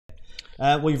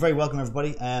Well, you're very welcome,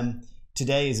 everybody.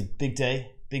 Today is a big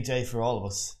day for all of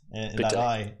us. In that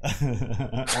I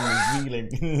am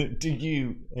revealing to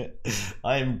you,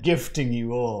 I am gifting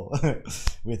you all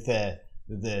with the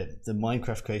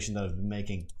Minecraft creation that I've been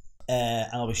making, and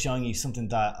I'll be showing you something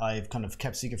that I've kind of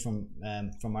kept secret from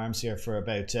Arms here for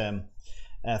about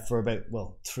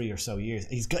 3 or so years.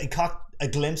 He caught a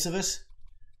glimpse of it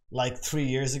like 3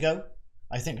 years ago.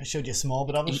 I think I showed you a small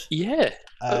bit of it. Yeah,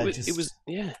 it was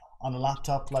on a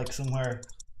laptop, like somewhere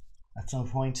at some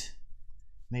point,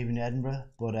 maybe in Edinburgh.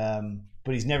 But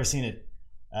he's never seen it.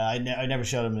 I never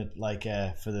showed him it like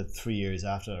for the 3 years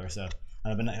after or so.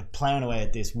 And I've been plowing away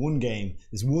at this one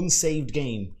saved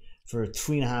game for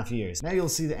 3.5 years. Now you'll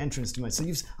see the entrance to my. So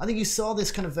I think you saw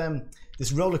this kind of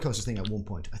this roller coaster thing at one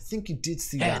point. I think you did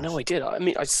see that. Yeah, no, I did. I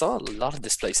mean, I saw a lot of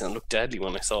this place and it looked deadly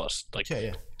when I saw it. Like, okay,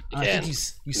 yeah. I think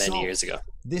you many saw years ago.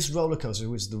 This roller coaster,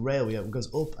 which is the rail, it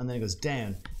goes up and then it goes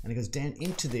down, and it goes down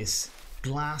into this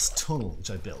glass tunnel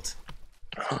which I built,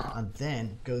 and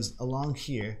then goes along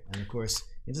here, and of course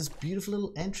it's this beautiful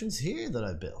little entrance here that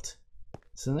I built.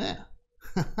 So now,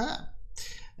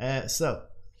 so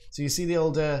you see the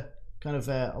old kind of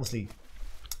obviously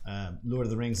Lord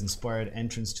of the Rings inspired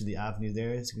entrance to the avenue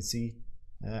there, as you can see,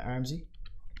 Armsy.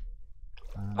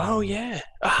 Oh yeah!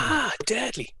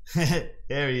 Deadly!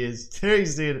 There he is. There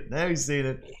he's seen it. Now he's seen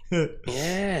it.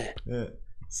 Yeah.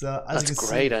 So as that's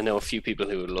great. I know a few people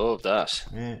who would love that.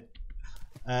 Yeah.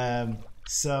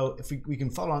 So if we can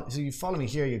follow on, so you follow me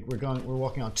here. We're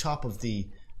walking on top of the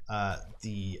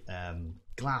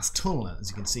glass tunnel, as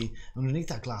you can see. Underneath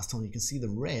that glass tunnel, you can see the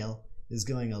rail is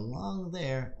going along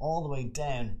there, all the way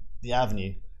down the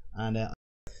avenue. And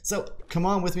so come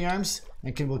on with me, Arms,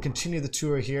 and we'll continue the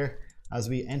tour here as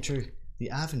we enter the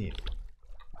avenue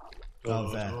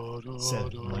of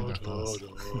said Minecraft Palace.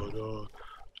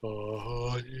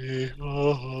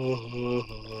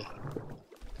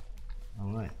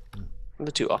 All right.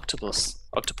 The two octopuses.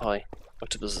 Octopi,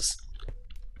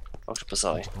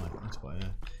 yeah.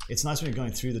 It's nice when you're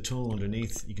going through the tunnel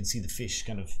underneath. You can see the fish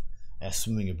kind of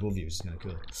swimming above you, which is kind of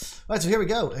cool. Right, so here we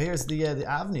go. Here's the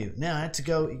avenue. Now I had to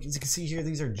go. As you can see here,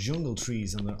 these are jungle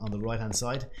trees on the right hand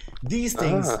side. These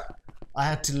things. I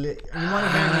had to. You might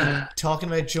have heard me talking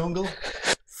about jungle,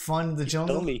 finding the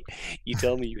jungle. You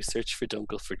told me you searched for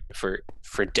jungle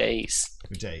for days.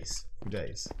 For days.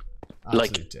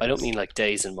 Like days. I don't mean like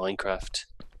days in Minecraft.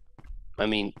 I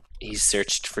mean he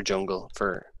searched for jungle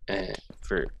for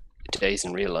days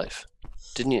in real life,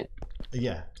 didn't you?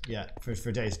 Yeah. For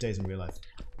days in real life.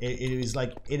 It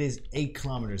is 8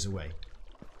 kilometers away,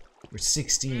 or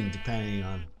 16 depending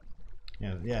on.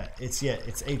 It's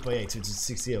 8 by 8, so it's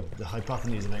 60. The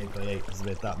hypotenuse of 8 by 8 is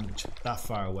about that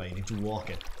far away. You need to walk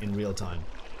it in real time.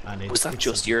 And was that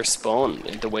just your spawn,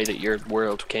 the way that your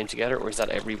world came together, or is that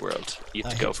every world? You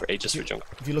have to go for ages for jungle.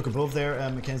 If you look above there,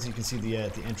 Mackenzie, you can see the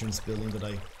entrance building that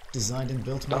I designed and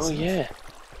built myself. Oh yeah.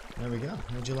 There we go.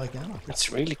 How'd you like that one? That's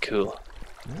really cool.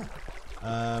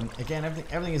 Yeah. Again,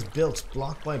 everything is built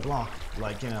block by block,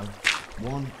 like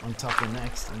one on top of the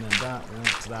next, and then that, and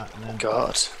then to that, and then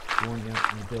one,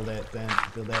 and build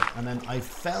out, and then I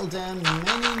fell down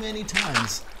many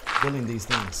times building these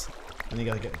things, and you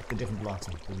got to get the different blocks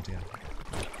and put them together.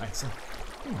 Right, so.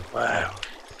 Wow.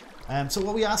 So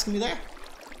what were you asking me there?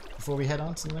 Before we head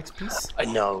on to the next piece? I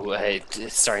know.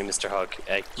 Sorry, Mr. Hogg.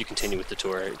 You continue with the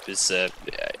tour. It was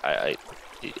I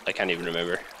can't even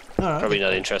remember. Probably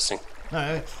not interesting.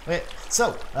 Alright, wait.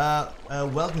 So,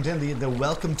 welcome down the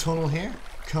welcome tunnel here.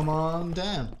 Come on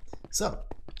down. So,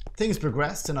 things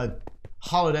progressed, and I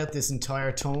hollowed out this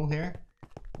entire tunnel here,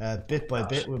 bit by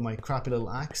bit with my crappy little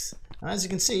axe. And as you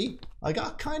can see, I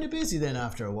got kind of busy then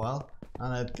after a while,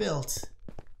 and I built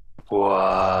a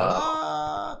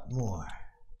lot more.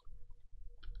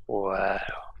 Wow.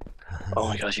 Oh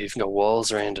my gosh, you even got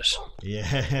walls around it.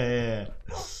 Yeah.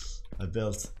 I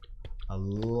built a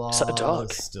lot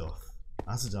of stuff.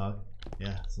 That's a dog.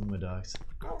 Yeah, some of my dogs.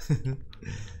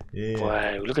 Yeah.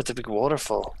 Wow, look at the big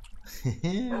waterfall.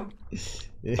 Yeah.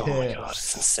 Oh my god,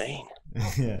 it's insane.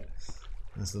 Yeah.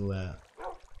 That's a little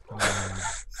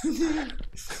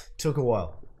took a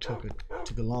while. Took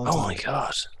a long time. Oh my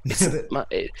god.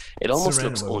 It almost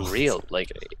looks unreal.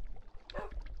 Like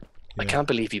I can't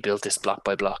believe you built this block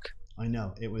by block. I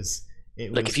know. It was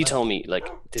like if you told me like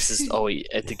this is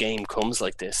the game comes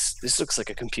like this looks like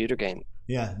a computer game.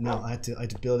 Yeah, no, I had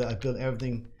to build it. I built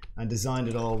everything and designed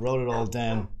it all, wrote it all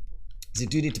down. So you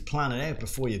do need to plan it out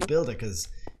before you build it, because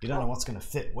you don't know what's going to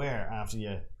fit where after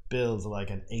you build like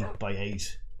an 8 by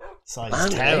 8 size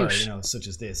tower, such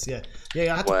as this. Yeah, I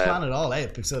had to plan it all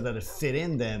out so that it fit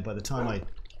in. Then by the time I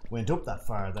went up that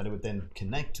far, that it would then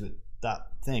connect that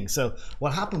thing. So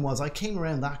what happened was I came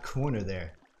around that corner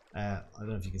there. I don't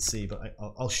know if you can see, but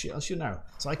I'll shoot an arrow.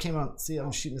 So I came out. See,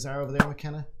 I'm shooting this arrow over there,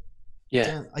 McKenna.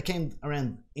 Yeah. I came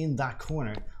around in that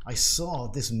corner. I saw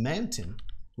this mountain,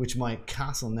 which my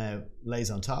castle now lays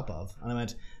on top of, and I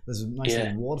went, "There's a nice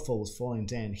little waterfall was falling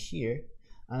down here,"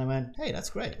 and I went, "Hey, that's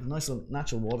great! A nice little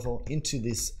natural waterfall into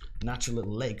this natural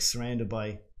little lake surrounded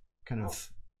by kind of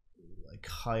like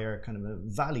higher kind of a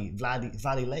valley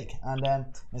lake." And I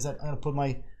said, "I'm gonna put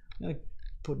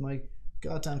my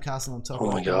goddamn castle on top." Oh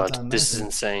of my god, this is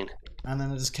insane. And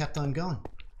then I just kept on going.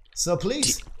 So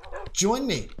please join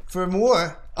me for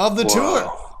more of the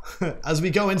tour as we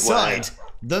go inside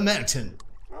the mountain.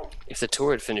 If the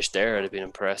tour had finished there, I'd have been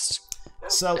impressed.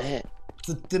 So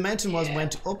the mountain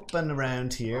went up and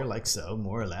around here like so,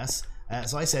 more or less.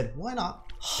 So I said, why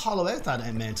not hollow out that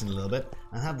mountain a little bit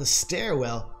and have the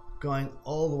stairwell going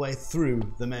all the way through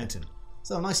the mountain.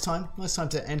 So nice time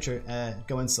to enter,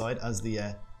 go inside as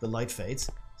the light fades.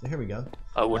 So here we go.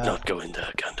 I would not go in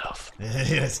there, Gandalf.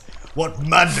 Yes. What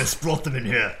madness brought them in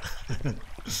here?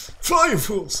 Fly, you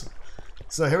fools!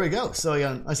 So here we go. So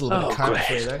yeah, nice little bit of carpet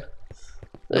for you there.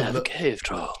 They have a cave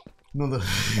troll. Another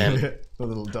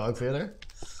little dog for you there.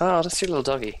 Oh, that's your little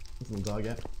doggy. Little dog,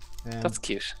 yeah. That's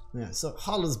cute. Yeah, so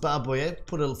hollowed this bad boy out,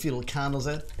 put a few little candles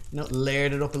out,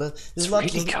 layered it up a little. It's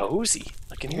really cozy.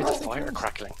 I can hear the fire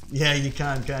crackling. Yeah, you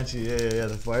can, can't you? Yeah.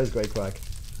 The fire's great crack.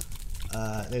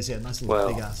 There's a nice little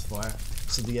big ass fire.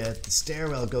 So the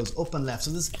stairwell goes up and left.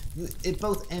 So it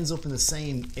both ends up in the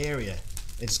same area.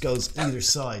 It just goes either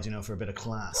side, for a bit of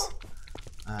class.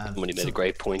 Somebody made a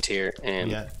great point here.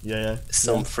 Yeah.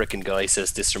 Some frickin' guy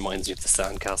says this reminds me of the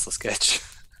Sandcastle sketch.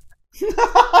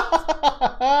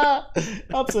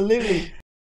 Absolutely.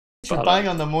 You're bang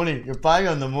on the money. You're bang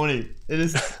on the money. It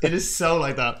is so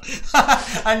like that.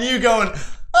 And you going,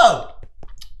 oh,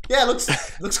 yeah,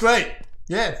 looks great.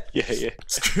 Yeah.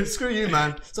 Screw you,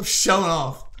 man. Stop showing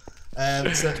off.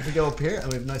 So if we go up here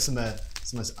and we have some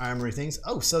nice armory things.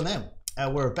 Oh, so now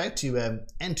we're about to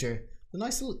enter the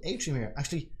nice little atrium here.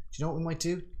 Actually, do you know what we might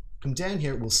do? Come down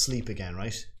here. We'll sleep again,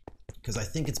 right? Because I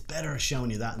think it's better showing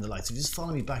you that in the lights. So if you just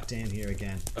follow me back down here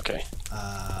again. Okay.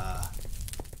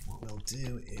 What we'll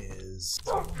do is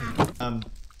alright,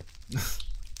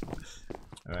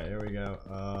 here we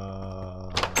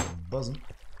go. Buzzing.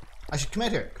 Actually, come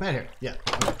out here. Yeah.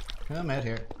 Okay. Come out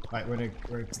here. Right,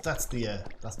 that's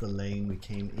the lane we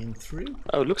came in through.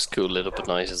 Oh, it looks cool lit up at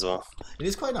night as well. It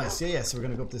is quite nice, yeah. So we're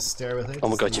gonna go up this stairway thing. Oh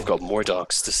my god, you've got more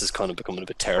dogs. This is kind of becoming a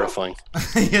bit terrifying.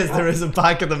 Yes, there is a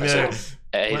pack of them, yeah.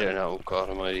 I don't know, God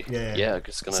almighty. Yeah, I'm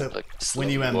just gonna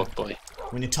slowly walk by.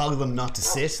 When you toggle them not to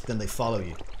sit, then they follow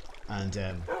you. And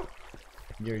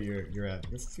you're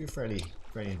fairly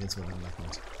invincible in that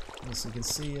point. So you can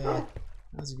see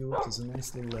as you go up, there's a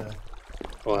nice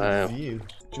little view.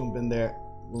 Jump in there.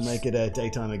 We'll make it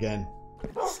daytime again.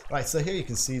 Right, so here you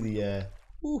can see the.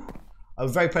 I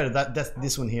was very proud of that.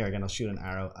 This one here again. I'll shoot an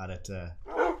arrow at it.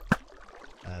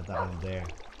 That one there.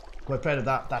 Quite proud of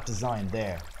that design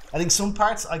there. I think some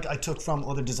parts I took from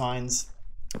other designs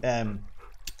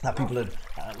that people had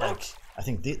I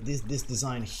think this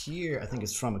design here I think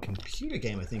is from a computer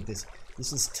game. I think this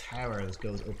is tower that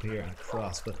goes up here and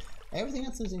across, but everything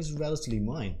else I think is relatively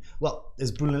mine. Well,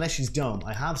 there's Brunelleschi's dome.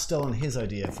 I have stolen his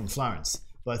idea from Florence,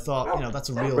 but I thought that's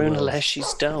a real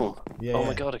Brunelleschi's dome. Yeah, oh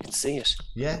my god, I can see it.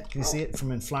 Yeah, can you see it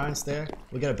from in Florence there?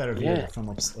 We'll get a better view from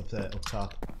up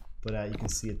top, but you can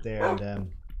see it there.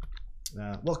 And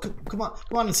well, come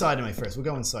on inside of me first. We'll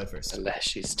go inside first.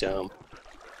 Brunelleschi's dome.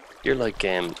 You're like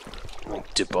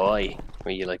Dubai,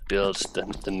 where you build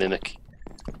the mimic.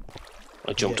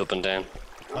 I jumped up and down.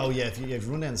 Oh yeah, if you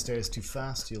run down the stairs too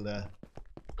fast, you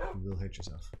will hurt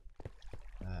yourself.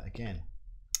 Again,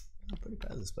 I'm pretty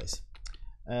proud of this place.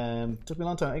 Took me a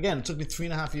long time. Again, it took me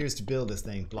 3.5 years to build this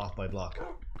thing, block by block.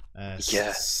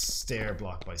 Stair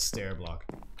block by stair block.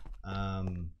 I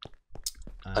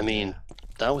mean,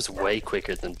 that was way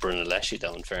quicker than Brunelleschi,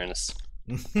 though, in fairness.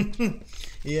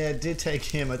 Yeah, it did take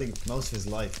him, I think, most of his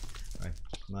life. Right,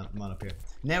 come on up here.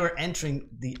 Now we're entering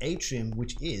the atrium,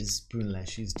 which is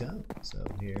Brunelleschi's dome. So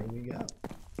here we go.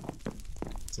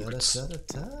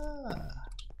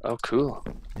 Oh, cool.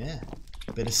 Yeah,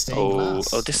 a bit of stained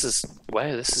glass. Oh, this is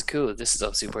cool. This is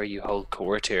obviously where you hold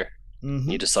court here.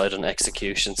 You decide on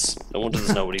executions. No wonder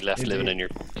there's nobody left living in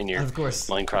your of course.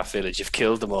 Minecraft village. You've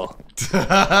killed them all.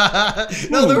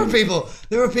 No, there were people.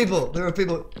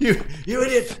 You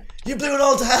idiot! You blew it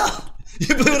all to hell.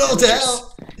 You blew it all to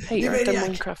hell. Hey, aren't there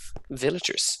Minecraft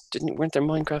villagers? Weren't there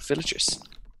Minecraft villagers?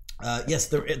 Yes,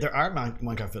 there are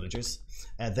Minecraft villagers.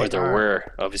 Or there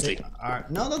were, obviously.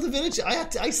 No, not the village.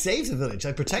 I saved the village.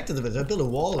 I protected the village. I built a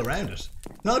wall around it.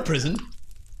 Not a prison.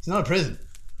 It's not a prison.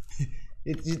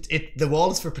 The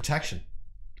wall is for protection.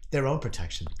 Their own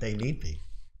protection. They need me.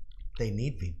 They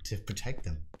need me to protect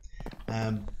them.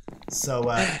 So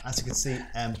as you can see,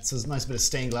 so there's a nice bit of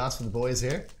stained glass for the boys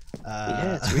here.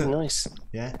 Yeah, it's really nice.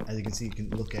 Yeah, as you can see, you can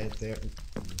look out there.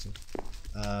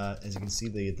 As you can see,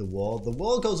 the wall. The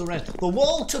wall goes around. The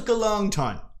wall took a long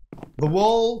time. The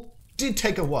wall did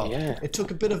take a while. Yeah. It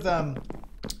took a bit of oh,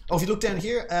 if you look down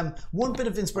here, one bit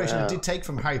of inspiration I did take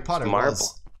from Harry Potter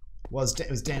was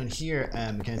down here,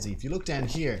 Mackenzie. If you look down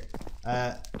here,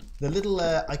 the little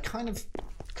I kind of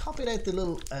copied out the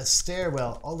little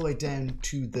stairwell all the way down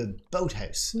to the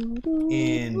boathouse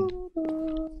in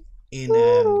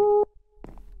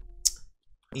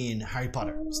Harry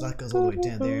Potter. So that goes all the way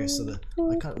down there. So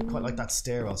I quite like that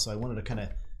stairwell. So I wanted to kind of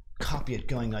copy it,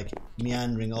 going like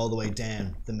meandering all the way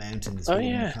down the mountain. This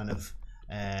kind of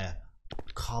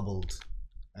cobbled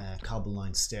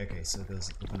line staircase. So it goes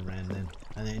up and around and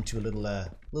then into a little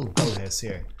boathouse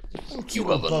here. You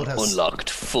have an unlocked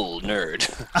full nerd.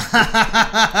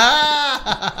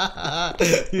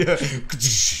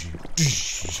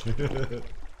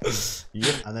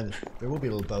 Yeah, and then there will be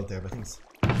a little boat there, but I think is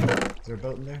there a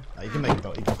boat in there? You can make a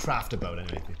boat. You can craft a boat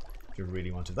anyway if you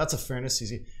really want to. That's a furnace. You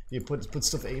see, you put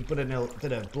stuff. You put in a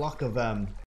block of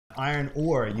iron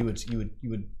ore. You would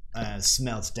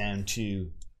smelt down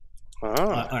to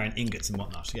iron ingots and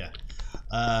whatnot. Yeah.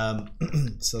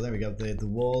 So there we go. The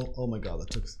wall. Oh my god,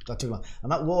 that took long.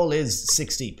 And that wall is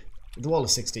 6 deep. The wall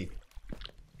is 6 deep.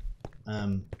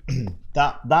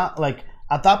 That like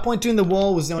at that point doing the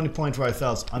wall was the only point where I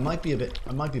felt I might be a bit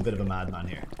of a madman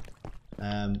here.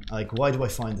 Like, why do I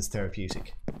find this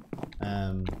therapeutic?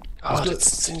 It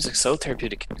seems like so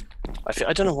therapeutic.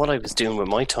 I don't know what I was doing with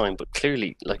my time, but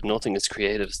clearly, like, nothing as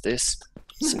creative as this.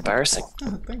 It's embarrassing.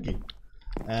 Thank you.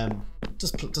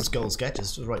 Just gold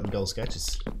sketches. Just writing gold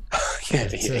sketches.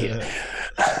 Yeah.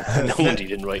 No wonder you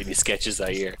didn't write any sketches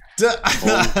that year.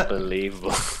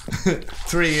 Unbelievable.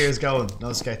 3 years going,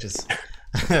 no sketches.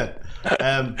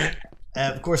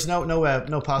 Of course,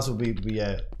 no pass will be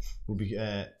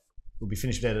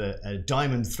finished without a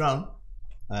diamond throne,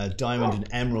 a diamond and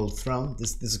emerald throne.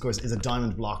 This of course is a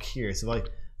diamond block here. So if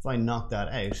I knock that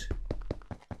out,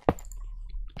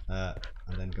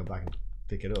 and then go back and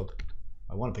pick it up,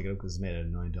 I want to pick it up because it's made out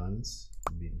of 9 diamonds.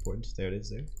 It'd be important. There it is.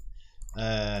 There.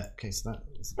 Okay, so that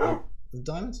is it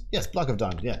diamonds. Yes, block of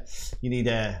diamonds. Yeah, you need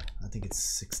I think it's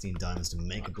 16 diamonds to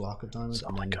make a block of diamonds.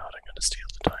 Oh my god, I'm gonna steal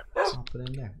the diamonds. I'll put it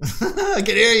in there. I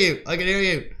can hear you. I can hear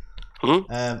you.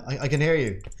 I can hear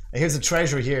you. Here's the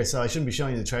treasury here, so I shouldn't be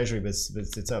showing you the treasury, but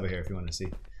it's over here if you want to see.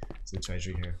 It's the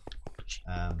treasury here.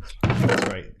 That's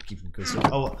right. Keep it good stuff.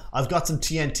 Oh, I've got some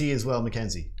TNT as well,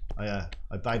 Mackenzie. I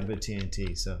bagged a bit of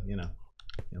TNT, so you know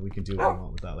we can do what we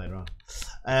want with that later on.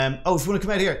 Oh, if you want to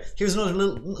come out here, here's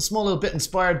another small little bit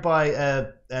inspired by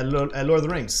Lord of the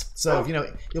Rings. So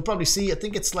you'll probably see. I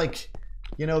think it's like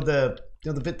the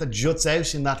bit that juts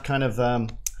out in that kind of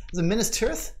is it Minas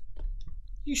Tirith?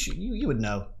 You would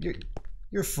know.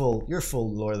 You're full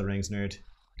Lord of the Rings nerd.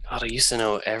 God, I used to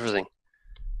know everything.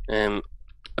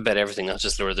 About everything, not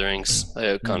just Lord of the Rings.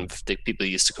 People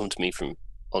used to come to me from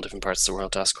all different parts of the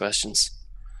world to ask questions.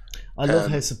 I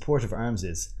love how supportive Arms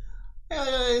is.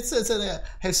 It's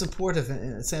how supportive.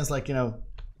 It sounds like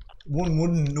one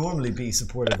wouldn't normally be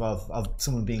supportive of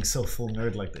someone being so full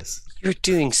nerd like this. You're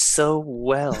doing so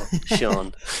well,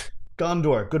 Sean.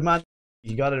 Gondor, good man.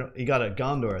 You got it.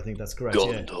 Gondor. I think that's correct.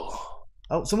 Gondor. Yeah.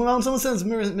 Oh, someone says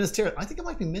Minas Tirith. I think it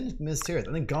might be Minas Tirith.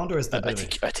 I think Gondor is the. I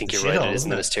think you're right. It is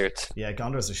Minas Tirith. Yeah,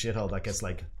 Gondor is a shithole that gets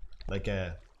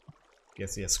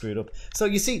screwed up. So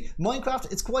you see,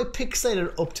 Minecraft, it's quite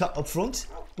pixelated up front,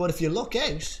 but if you look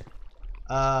out,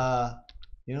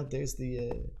 there's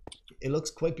the. It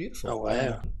looks quite beautiful. Oh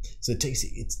wow! So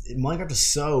Minecraft is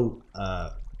so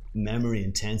memory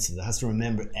intensive. It has to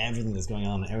remember everything that's going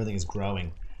on. Everything is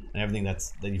growing. And everything that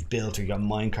you've built, or you got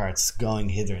minecarts going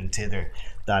hither and thither,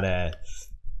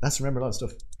 that's to remember a lot of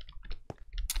stuff.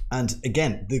 And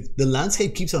again, the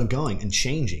landscape keeps on going and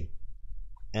changing,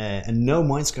 and no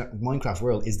Minecraft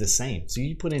world is the same. So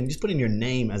you just put in your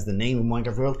name as the name of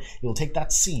Minecraft world. It will take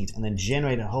that seed and then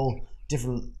generate a whole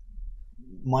different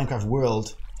Minecraft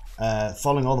world,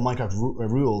 following all the Minecraft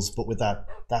rules, but with that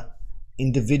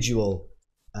individual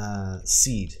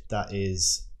seed that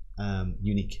is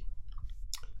unique.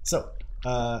 So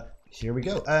here we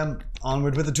go.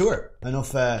 Onward with the tour.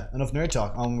 Enough nerd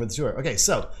talk. Onward with the tour. Okay,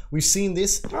 so we've seen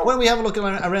this. Why don't we have a look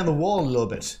around the wall a little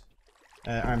bit?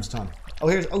 Arms Tom. Oh,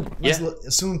 nice little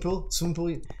swimming pool.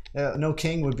 No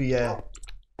king would be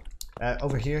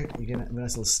Over here, you get a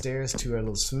nice little stairs to our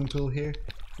little swimming pool here.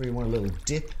 Where you want a little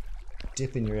dip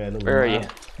in your little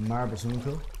marble swimming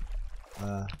pool.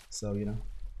 So you know,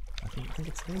 I think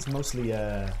it's mostly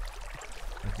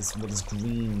like this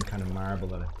green kind of marble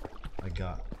that I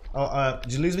got. Oh,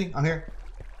 did you lose me? I'm here.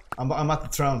 I'm at the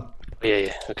throne.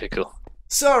 Yeah. Okay, cool.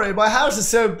 Sorry, my house is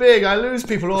so big. I lose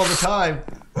people all the time.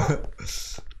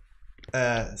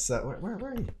 So where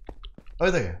are you? Oh,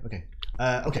 there. Okay.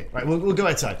 Okay. Right. We'll go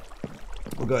outside.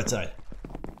 We'll go outside.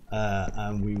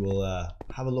 And we will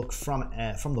have a look from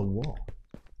the wall.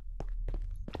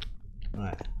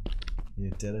 Right.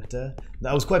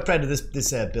 I was quite proud of this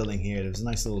building here. There was a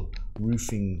nice little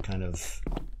roofing kind of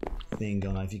thing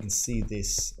going on. If you can see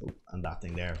this and that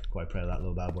thing there, quite proud of that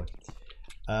little bad boy.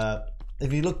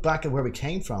 If you look back at where we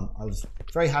came from, I was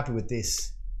very happy with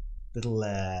this little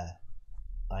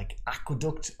like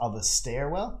aqueduct of a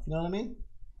stairwell. You know what I mean?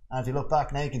 And if you look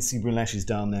back now, you can see Brunelleschi's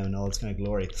dome now in all its kind of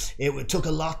glory. It took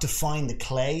a lot to find the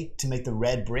clay to make the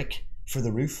red brick for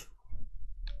the roof.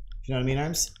 You know what I mean,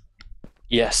 Arms?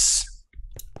 Yes.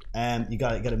 You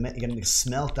gotta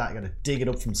smelt that. You gotta dig it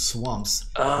up from swamps.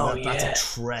 Oh, that's a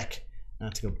trek. You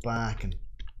have to go back and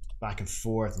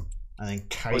forth, and then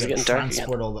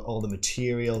transport all the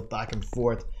material back and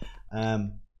forth.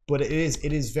 But it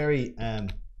is very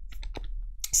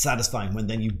satisfying when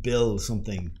then you build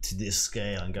something to this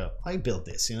scale and go, I built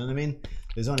this. You know what I mean?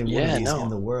 There's only one of these in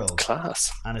the world.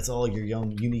 Class. And it's all your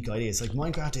own unique ideas. Like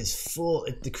Minecraft is full.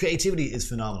 The creativity is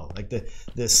phenomenal. Like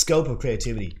the scope of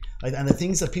creativity. Like, and the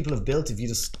things that people have built. If you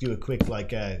just do a quick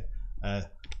like, oh,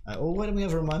 why don't we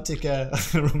have a romantic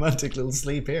little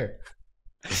sleep here?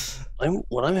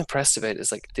 What I'm impressed about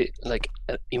is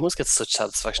you must get such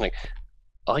satisfaction. Like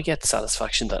I get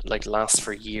satisfaction that like lasts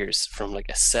for years from like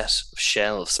a set of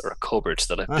shelves or a cupboard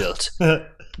that I built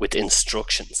with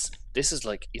instructions. This is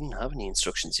like you didn't have any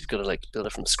instructions. You've got to like build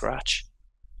it from scratch.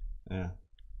 Yeah.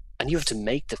 And you have to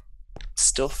make the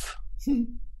stuff. Right,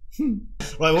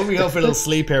 won't we go for a little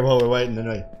sleep here while we're waiting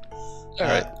anyway?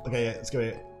 Alright. Okay, yeah, let's go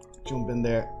here. Jump in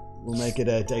there. We'll make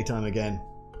it daytime again.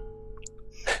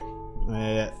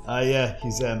 Yeah,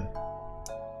 he's There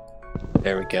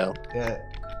we go. Yeah.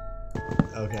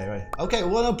 Okay, right. Okay,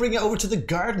 well I'll bring it over to the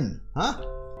garden, huh?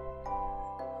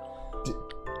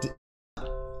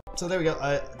 So there we go.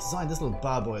 I designed this little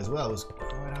bad boy as well. I was quite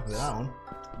happy with that one.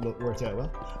 Worked out well.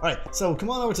 Alright, so come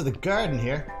on over to the garden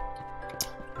here.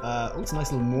 Oh, it's a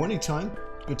nice little morning time.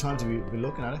 Good time to be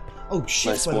looking at it. Oh,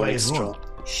 shift nice by the way is stroll. run.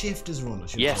 Shift is run.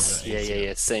 Yes,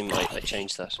 yeah. Same. I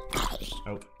changed that.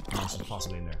 Oh, there's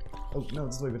possibly in there. Oh no,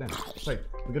 this is the way we go down. Sorry,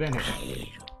 we go down here.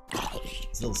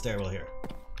 It's a little stairwell here.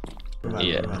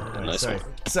 Nice one.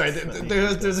 Sorry.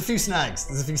 There's a few snags.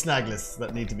 There's a few snag lists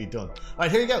that need to be done. All right,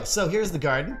 here you go. So here's the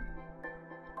garden.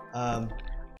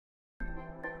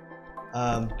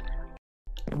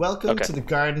 Welcome to the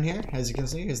garden here. As you can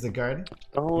see, here's the garden.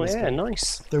 Oh yeah,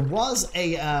 nice. There was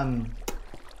a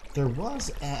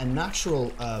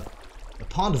natural a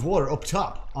pond of water up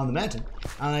top on the mountain,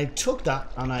 and I took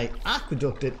that and I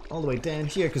aqueducted it all the way down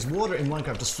here because water in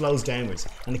Minecraft just flows downwards,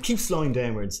 and it keeps flowing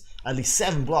downwards at least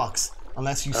 7 blocks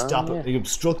unless you stop it, you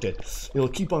obstruct it. It'll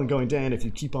keep on going down if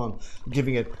you keep on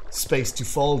giving it space to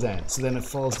fall down. So then it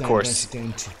falls down,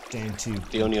 down to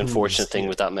the only unfortunate thing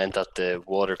with that meant that the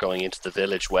water going into the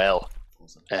village well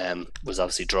was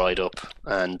obviously dried up,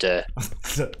 and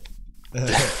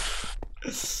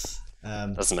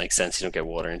doesn't make sense. You don't get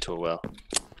water into a well.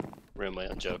 Ruin my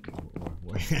own joke.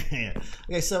 Yeah.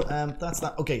 Okay, so that's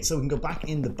that. Okay, so we can go back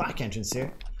in the back entrance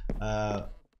here.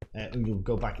 We'll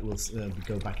go back. We'll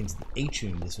go back into the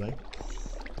atrium this way.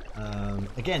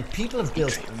 Again, people have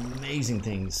built amazing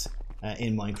things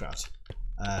in Minecraft.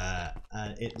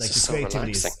 And it like the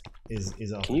creativity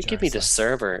is off. Can you give me the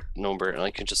server number and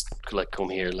I can just like come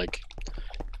here like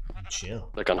chill,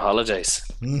 like on holidays?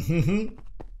 We'll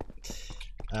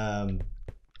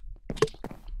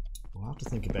have to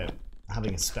think about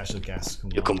having a special guest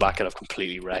come. You'll come back and I've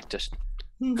completely wrecked it.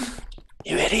 You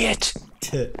idiot!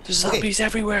 There's zombies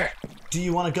everywhere. Do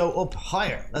you want to go up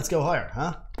higher? Let's go higher,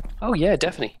 huh? Oh yeah,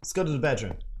 definitely. Let's go to the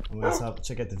bedroom. Let's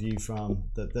check out the view from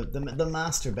the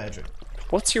master bedroom.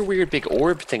 What's your weird big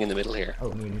orb thing in the middle here? Oh,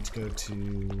 we need to go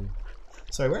to.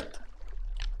 Sorry, where?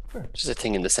 There's a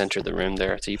thing in the center of the room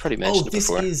there. So you probably mentioned it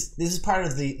before. This is part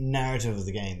of the narrative of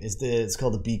the game. It's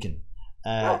called the beacon,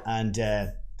 and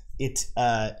it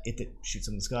shoots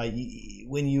in the sky.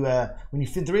 When you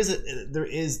there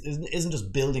isn't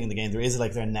just building in the game. There is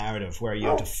like their narrative where you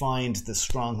have to find the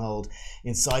stronghold.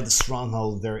 Inside the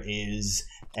stronghold, there is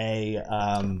a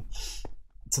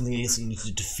something else you need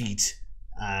to defeat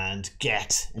and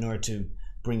get in order to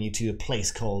bring you to a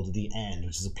place called the End,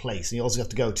 which is a place. And you also have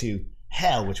to go to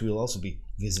Hell, which we'll also be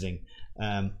visiting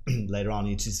later on.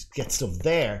 You just get stuff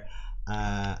there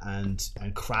and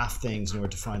craft things in order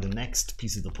to find the next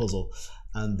piece of the puzzle,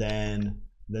 and then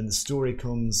the story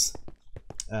comes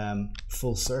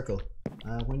full circle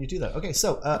when you do that. Okay,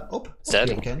 so up.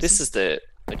 This is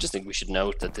I just think we should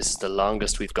note that this is the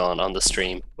longest we've gone on the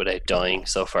stream without dying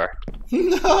so far.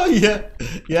 Oh yeah.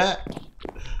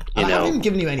 I haven't even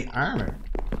given you any armor.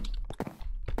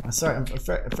 I'm sorry, I'm a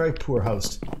very poor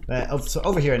host. So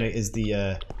over here is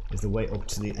the way up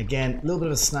to the, again, a little bit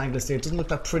of a snag list here. It doesn't look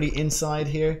that pretty inside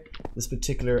here. This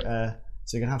particular,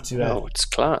 so you're gonna have to. Oh, it's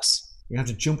class. You're gonna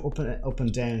have to jump up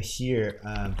and down here,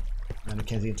 and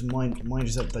Mackenzie, you have to mind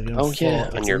yourself that you don't fall. Yeah,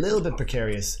 it's a little bit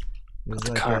precarious.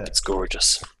 The carpet's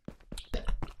gorgeous.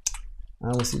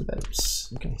 And we'll see the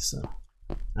bedrooms. Okay, so,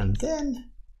 and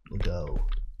then we'll go.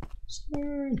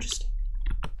 Somewhere interesting.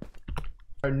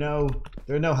 There are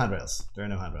no handrails.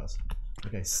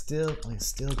 Okay, I still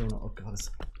don't know. Oh god, it's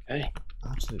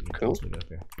absolutely impossible to get up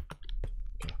here.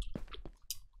 Okay,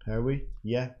 how are we?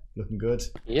 Yeah, looking good.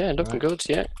 Yeah, looking good.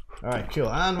 Yeah. All right, cool.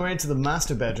 And we're into the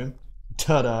master bedroom.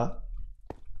 Ta-da!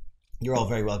 You're all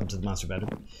very welcome to the master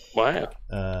bedroom. Wow.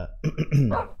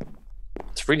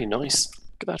 It's really nice.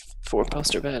 Look at that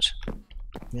 4-poster bed.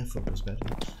 Yeah, 4-poster bed.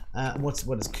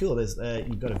 What is cool is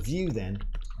you've got a view then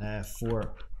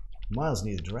for miles in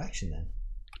either direction then.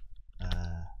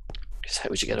 Because how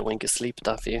would you get a wink of sleep at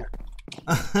that view?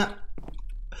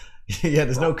 Yeah,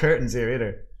 there's no curtains here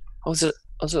either. Oh, there's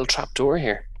a little trap door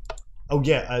here. Oh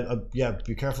yeah, yeah.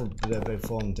 Be careful about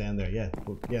falling down there. Yeah,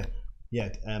 but yeah.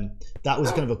 That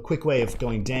was kind of a quick way of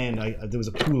going down. There was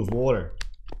a pool of water,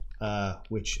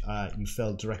 which you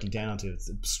fell directly down onto. It's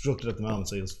obstructed at the moment,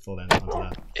 so you'll fall down onto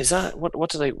that. Is that what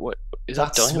is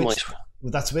that dynamite?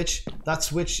 With that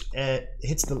switch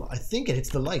hits the. I think it hits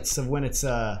the lights. So when it's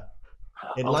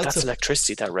it lights that's up,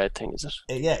 electricity. That red thing, is it?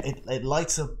 Yeah, it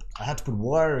lights up. I had to put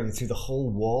wiring through the whole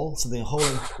wall, so the whole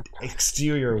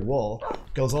exterior wall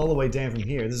goes all the way down from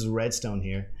here. This is redstone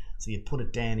here, so you put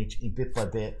it down each bit by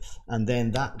bit, and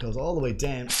then that goes all the way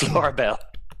down. Floor bell.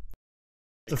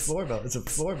 It's a floor bell. It's a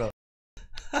floor bell.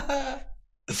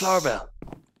 The floor bell.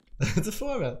 It's a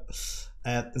floor bell.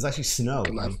 There's actually snow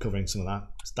covering some of that.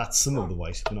 That's some of the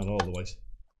white, but not all the white.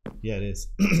 Yeah, it is.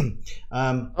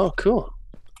 Oh, cool.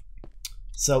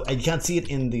 So you can't see it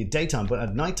in the daytime, but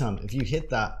at nighttime, if you hit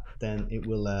that, then it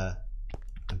will. I'm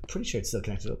pretty sure it's still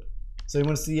connected up. So you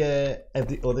want to see at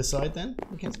the other side then,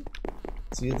 Mackenzie?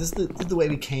 So this is the way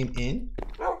we came in.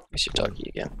 I should talk to you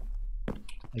again.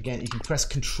 Again, you can press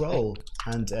Control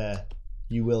and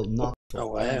you will not. Oh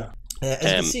wow! As you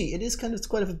can see, it's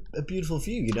quite a beautiful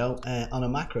view, you know, on a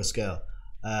macro scale.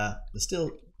 There's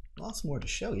still lots more to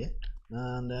show you,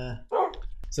 and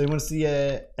so you want to see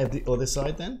at the other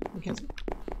side then, Mackenzie?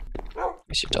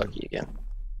 I should talk to you again.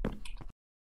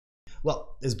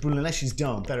 Well, there's Brunelleschi's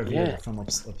dome, better view from up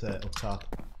top,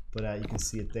 but you can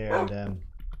see it there, and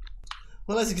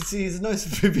well, as you can see, it's a nice,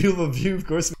 beautiful view, of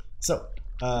course. So,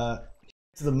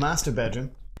 to the master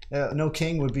bedroom. No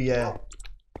king would be,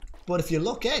 but if you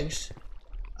look out,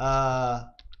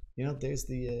 you know, there's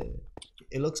the.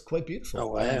 It looks quite beautiful. Oh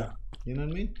wow! You know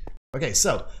what I mean? Okay,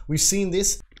 so we've seen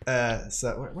this.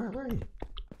 So where are you?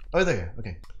 Oh, there.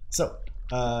 Okay, so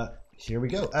here we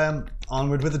go.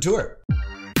 Onward with the tour.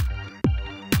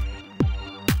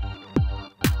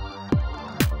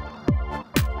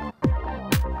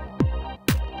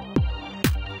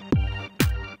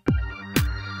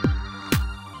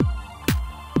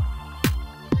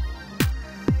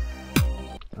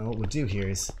 And what we'll do here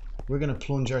is we're going to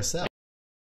plunge ourselves,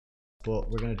 but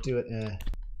we're going to do it.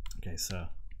 Okay, so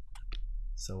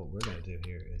what we're going to do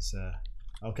here is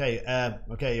okay,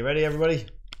 you ready, everybody?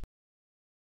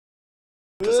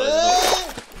 There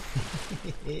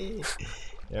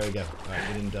we go. All right,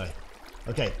 we didn't die.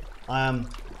 Okay,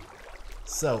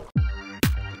 so.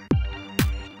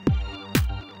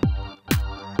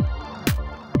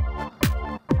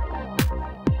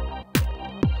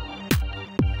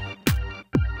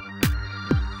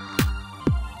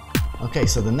 Okay,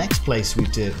 so the next place we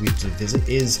have to visit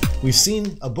is, we've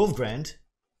seen above ground,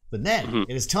 but then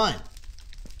it is time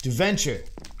to venture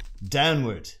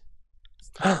downward.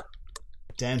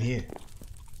 Down here.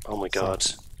 Oh my god.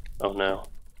 So, oh no.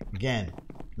 Again,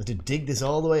 we have to dig this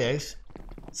all the way out,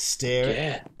 stare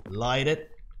it, light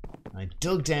it. I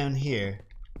dug down here,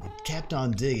 I kept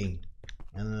on digging,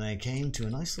 and then I came to a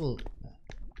nice little,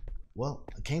 well,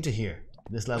 I came to here,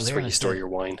 this level here. That's where you store your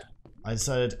wine. I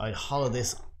decided I'd hollow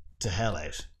this to hell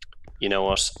out. You know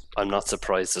what? I'm not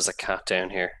surprised there's a cat down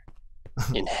here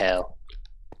in hell.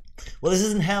 Well, this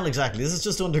isn't hell exactly. This is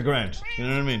just underground. You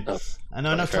know what I mean? Oh, and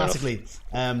I know fair classically.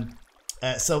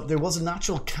 So there was a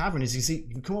natural cavern. As you see,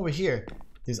 you come over here.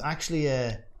 There's actually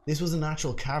this was a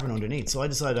natural cavern underneath. So I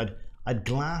decided I'd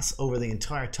glass over the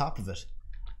entire top of it,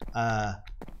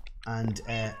 and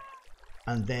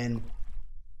then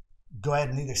go out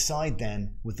on either side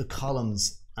then with the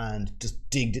columns and just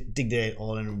dig it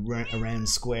all in a round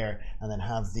square, and then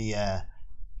have the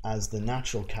as the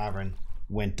natural cavern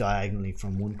went diagonally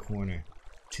from one corner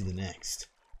to the next.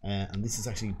 And this is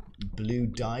actually blue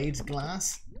dyed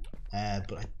glass,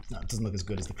 but it doesn't look as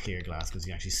good as the clear glass because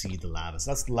you actually see the lava.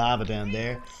 So that's lava down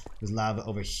there. There's lava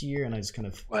over here, and I just kind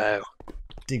of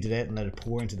digged it out and let it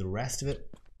pour into the rest of it.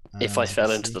 If I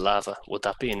fell into the lava, would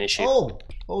that be an issue?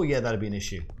 Oh yeah, that'd be an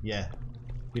issue. Yeah,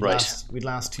 we'd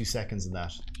last 2 seconds in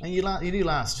that, and you do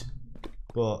last,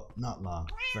 but not long.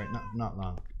 Not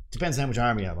long. Depends how much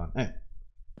armor you have on. Anyway.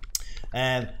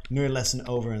 Mirror lesson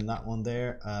over in that one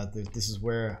there. This is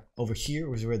where over here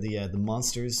was where the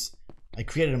monsters. I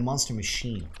created a monster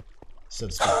machine, so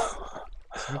to speak.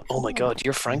 Oh my god,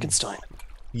 you're Frankenstein.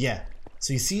 Yeah.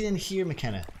 So you see in here,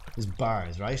 McKenna, there's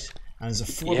bars, right? And there's a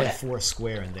 4x4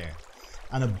 square in there.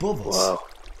 And above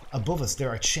us, there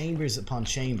are chambers upon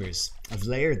chambers. I've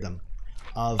layered them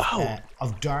of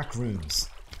dark rooms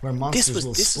where monsters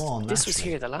will spawn. This was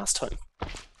here the last time.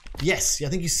 Yes, I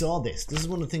think you saw this. This is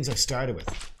one of the things I started with.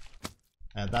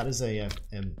 That is a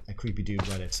creepy dude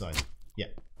right outside. Yeah.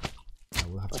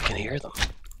 We'll have to I can hear them.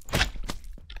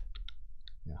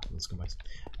 Yeah, let's go back.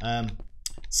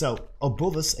 So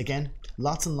above us again,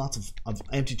 lots and lots of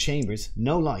empty chambers,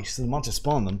 no light. So the monsters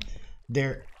spawn them.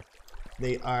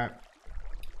 They are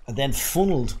then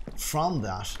funneled from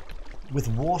that with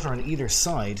water on either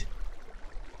side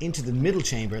into the middle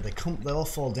chamber. They all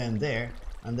fall down there,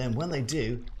 and then when they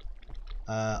do,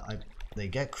 they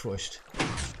get crushed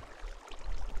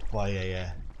by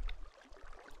a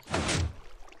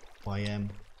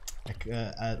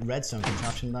redstone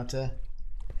contraption that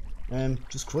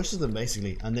just crushes them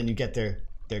basically, and then you get their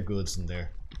goods and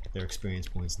their experience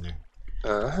points in there.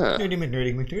 Nerdy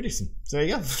McNerdy. So there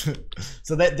you go.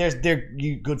 So they're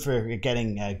good for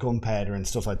getting gunpowder and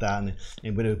stuff like that,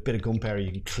 and with a bit of gunpowder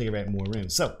you can clear out more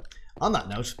rooms. So on that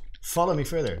note, follow me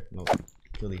further. Oh,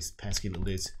 kill these pesky little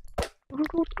dudes.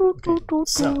 Okay.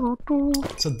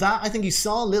 So that, I think you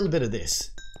saw a little bit of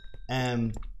this,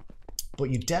 but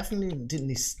you definitely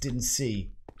didn't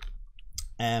see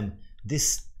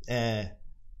this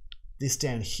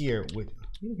down here. With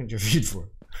you can interviewed for.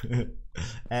 You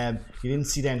didn't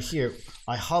see down here.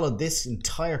 I hollowed this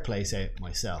entire place out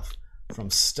myself from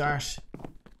start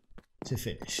to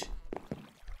finish.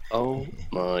 Oh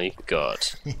my god!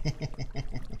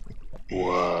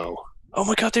 Whoa! Oh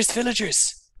my god! There's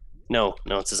villagers. No,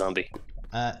 it's a zombie.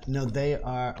 No, they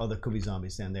are. Oh, there could be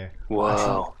zombies down there. Wow.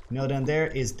 Actually, no, down there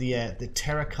is the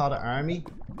terracotta army.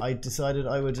 I decided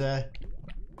I would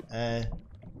kind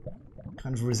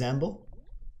of resemble,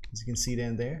 as you can see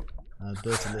down there. I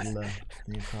built a little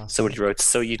thing across. Somebody wrote,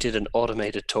 "So you did an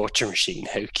automated torture machine?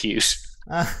 How cute!"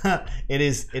 It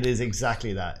is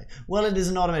exactly that. Well, it is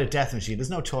an automated death machine. There's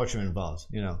no torture involved,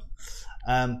 you know.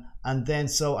 And then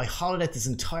so I hollowed out this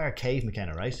entire cave,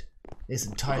 McKenna, right? This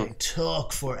entire it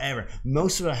took forever.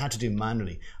 Most of it I had to do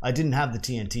manually. I didn't have the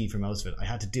TNT for most of it. I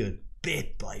had to do it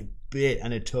bit by bit,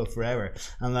 and it took forever.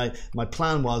 And my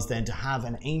plan was then to have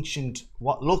an ancient,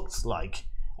 what looks like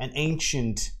an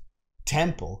ancient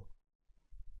temple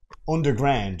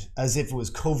underground, as if it was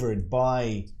covered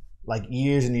by like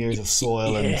years and years of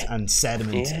soil and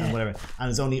sediment and whatever, and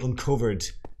it's only uncovered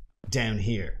down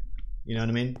here. You know what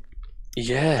I mean?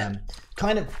 Yeah.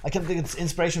 Kind of. I can think it's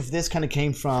inspiration for this kind of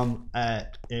came from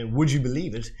would you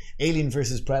believe it, Alien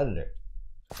versus Predator,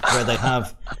 where they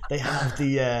have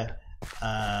the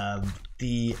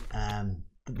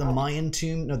Mayan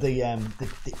tomb, no, the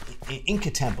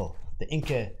Inca temple, the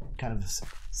Inca kind of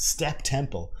step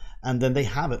temple, and then they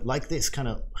have it like this, kind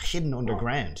of hidden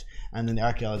underground, and then the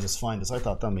archaeologists find it. So I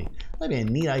thought that'd be a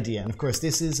neat idea. And of course,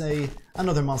 this is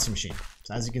another monster machine.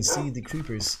 So as you can see, the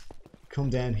creepers come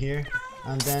down here,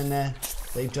 and then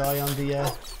they die on the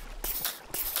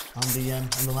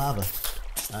lava.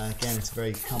 Again, it's a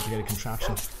very complicated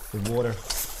contraption. The water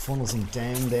funnels them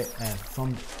down there,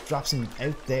 drops them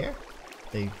out there.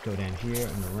 They go down here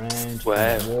and around in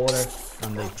the water,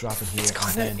 and they drop it here. It's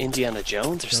kind of Indiana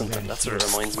Jones or something. That's what it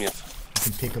reminds me of. You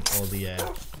can pick up all the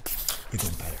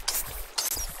gunpowder.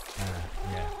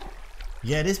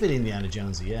 Yeah, it is a bit Indiana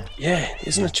Jonesy. Yeah,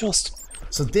 isn't it just?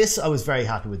 So this, I was very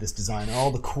happy with this design.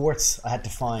 All the quartz I had to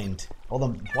find, all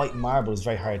the white marble is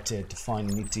very hard to find.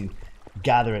 You need to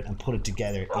gather it and put it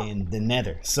together in the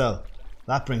nether. So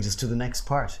that brings us to the next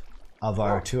part. of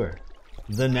our tour.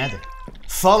 The Nether.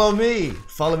 Follow me!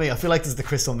 Follow me. I feel like this is the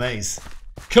Crystal Maze.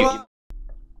 Come on!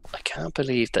 I can't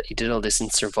believe that you did all this in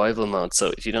survival mode.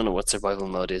 So if you don't know what survival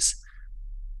mode is,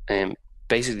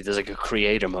 basically there's like a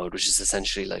creator mode, which is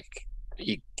essentially like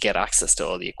you get access to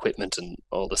all the equipment and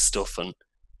all the stuff, and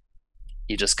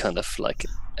you just kind of like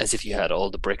as if you had all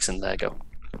the bricks in Lego.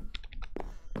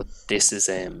 But this is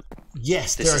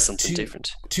yes, this is something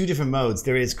different. Two different modes.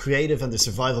 There is creative and the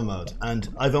survival mode, and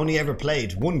I've only ever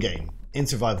played one game in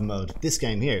survival mode, this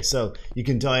game here, so you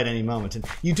can die at any moment, and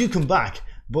you do come back,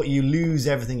 but you lose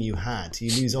everything you had. You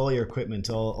lose all your equipment,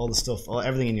 all the stuff,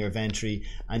 everything in your inventory,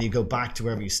 and you go back to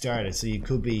wherever you started. So you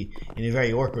could be in a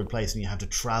very awkward place, and you have to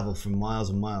travel for miles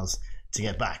and miles to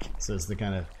get back. So it's the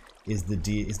kind of is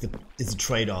the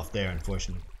trade-off there,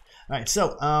 unfortunately. All right,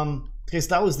 so okay, so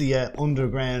that was the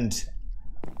underground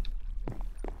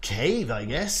cave, I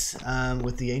guess,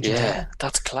 with the ancient. Yeah,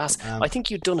 that's class. I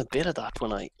think you'd done a bit of that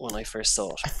when I first saw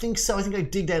it. I think so. I think I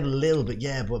digged out a little bit,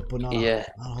 yeah, but not. Yeah,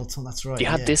 not a whole ton. That's right. You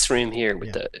had this room here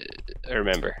with the. I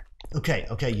remember. Okay.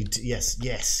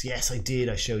 Yes. I did.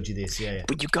 I showed you this. Yeah.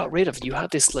 But you got rid of. You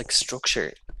had this like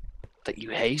structure that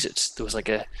you hated. There was like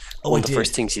one of the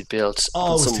first things you'd built.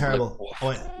 Oh, it was terrible.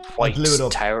 Like, I blew it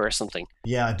up. Tower or something.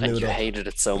 Yeah, I blew it up. And you hated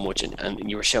it so much, and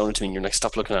you were showing it to me, and you're like,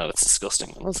 "Stop looking at it. It's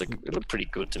disgusting." And I was like, "It looked pretty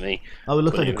good to me." Oh, it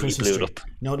looked like a Christmas tree.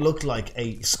 No, it looked like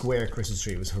a square Christmas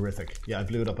tree. It was horrific. Yeah, I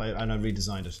blew it up, and I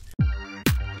redesigned it.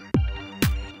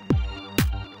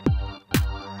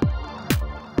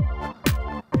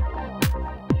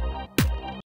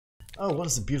 Oh, what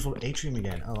is the beautiful atrium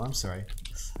again? Oh, I'm sorry.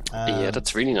 Yeah,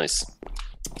 that's really nice.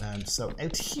 So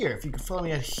out here, if you can follow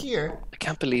me out here. I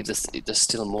can't believe there's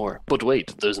still more. But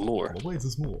wait, there's more. Oh, wait,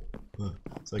 there's more.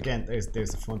 So again, there's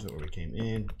the front of it where we came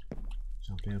in.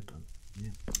 Jumping up. Yeah,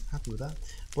 happy with that.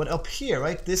 But up here,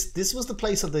 right? This was the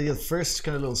place of the first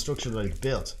kind of little structure that I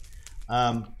built.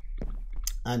 And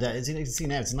as you can see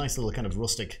now, it's a nice little kind of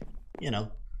rustic,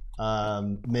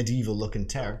 medieval looking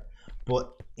tower.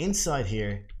 But inside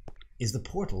here is the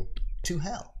portal to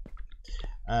hell.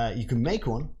 You can make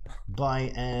one by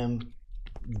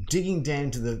digging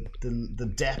down to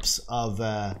the depths of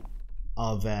the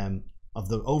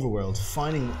overworld,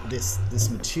 finding this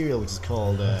material which is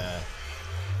called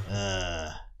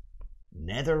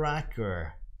netherrack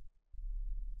or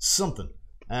something.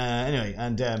 Anyway,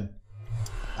 and then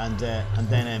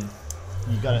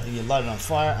you light it on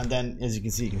fire, and then as you can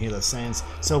see, you can hear those sounds.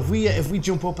 So if we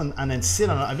jump up and then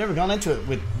sit on it, I've never gone into it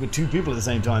with two people at the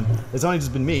same time. It's only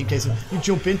just been me. Okay, so you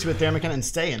jump into it there, McKenna, and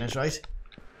stay in it, right?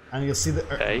 And you'll see that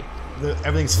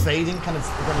everything's fading, kind of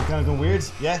going weird.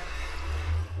 Yeah.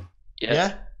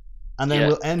 And then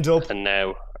we'll end up. And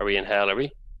now, are we in hell? Are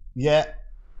we? Yeah.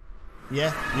 And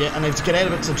I have to get out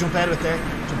of it. So jump out of it there.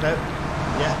 Jump out.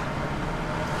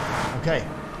 Yeah. Okay.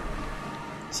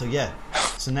 So yeah.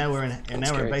 So now we're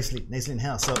basically in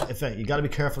hell. So if you got to be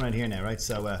careful around here now, right?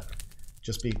 So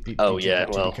just be careful.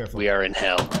 We are in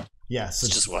hell. Yeah. So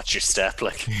just watch your step,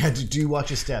 like. Yeah, do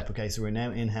watch your step. Okay, so we're now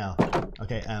in hell.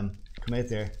 Okay, come out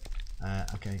there.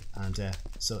 Okay, and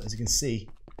so as you can see,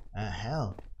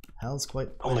 hell's quite.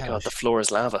 Oh my god, the floor is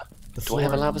lava. Do I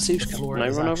have a lava suit? Can I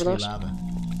run over that? Lava.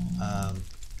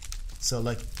 So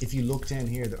like, if you look down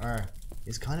here,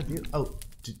 it's kind of beautiful.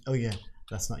 Oh yeah,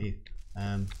 that's not you.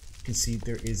 You can see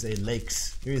there is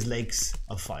lakes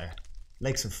of fire.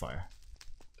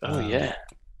 Oh yeah.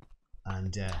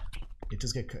 And it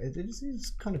does get,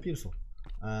 it's kind of beautiful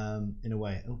in a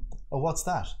way. Oh, what's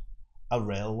that? A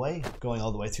railway going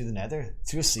all the way through the Nether,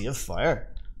 through a sea of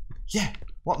fire. Yeah,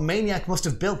 what maniac must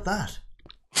have built that?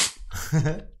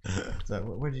 So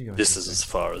where did you go? This is as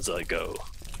far as I go.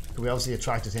 We obviously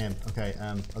attracted him. Okay,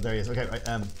 oh there he is. Okay, right,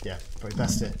 yeah, probably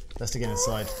best to get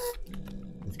inside.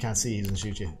 If you can't see, he doesn't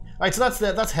shoot you. Alright, so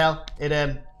that's hell.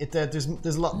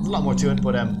 There's a lot more to it,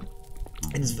 but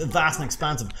it is vast and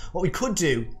expansive. What we could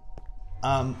do,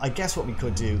 I guess what we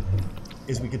could do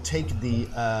is we could take the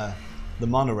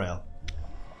monorail.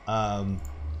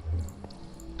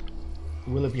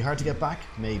 Will it be hard to get back?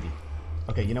 Maybe.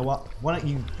 Okay, you know what? Why don't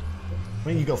you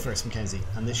go first, Mackenzie?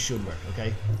 And this should work.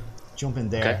 Okay, jump in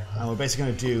there, and we're basically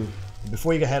going to do,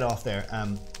 before you head off there.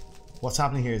 What's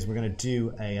happening here is we're going to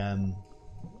do a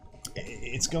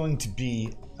it's going to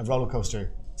be a roller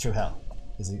coaster through hell.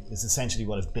 Is essentially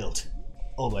what I've built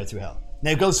all the way through hell.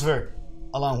 Now it goes for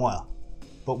a long while,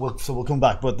 but we'll come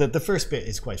back. But the first bit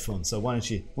is quite fun. So why don't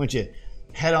you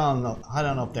head on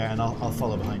up there, and I'll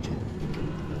follow behind you.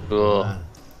 Cool.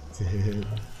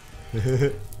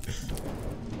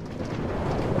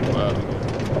 Wow.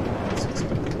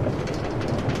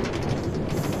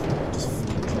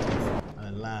 And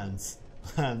it lands.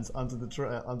 hands onto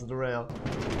the rail.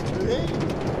 Hey.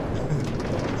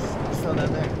 Just fell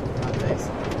down there. On base.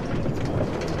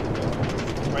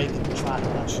 Break the track.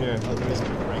 I'm not sure. Oh, there isn't a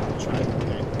break the track.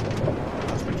 Okay.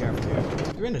 Let's be careful here.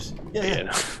 You're in it.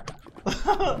 Yeah.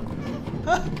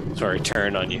 Sorry,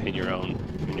 turn on you in your own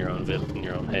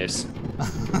house.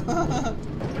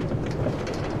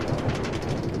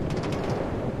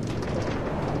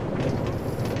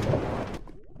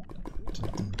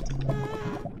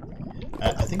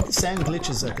 I think the sound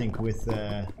glitches. I think with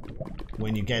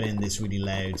when you get in this really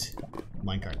loud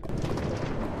minecart.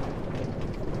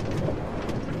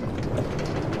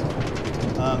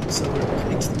 So we're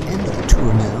coming to the end of the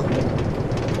tour now.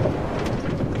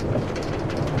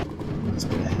 Nice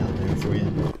bit of hell there for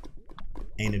you.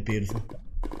 Ain't it beautiful?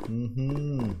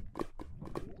 Mm-hmm.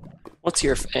 What's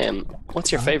your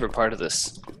favorite part of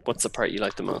this? What's the part you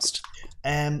like the most?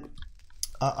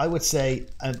 I would say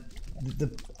the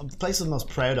place I'm most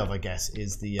proud of, I guess,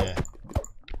 is the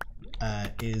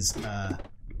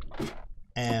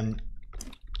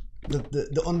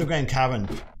underground cavern.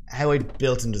 How I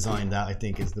built and designed that, I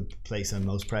think, is the place I'm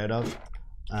most proud of,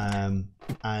 and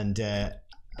the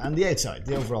outside,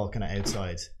 the overall kind of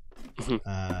outside.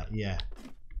 Yeah.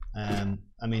 I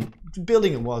mean,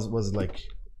 building it was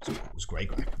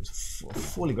great. It was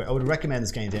fully great. I would recommend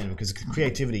this game to anyone because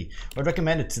creativity. I'd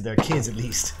recommend it to their kids at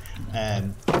least,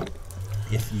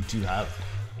 if you do have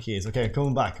kids. Okay, I'm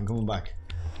coming back.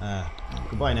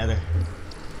 Goodbye, Nether.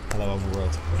 Hello,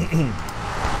 overworld.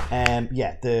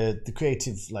 Yeah, the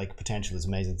creative potential is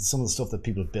amazing. Some of the stuff that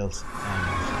people have built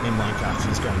in Minecraft, you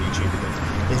just go on YouTube.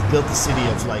 They've built the city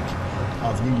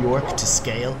of New York to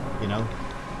scale,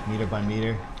 meter by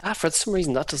meter. For some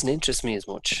reason that doesn't interest me as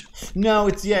much. No,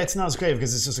 it's not as great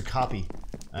because it's just a copy.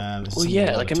 Well,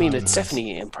 yeah, I mean, it's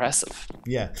definitely impressive.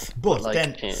 Yeah, but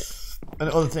then and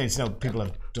other things, people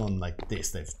have done like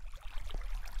this. They've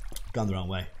gone the wrong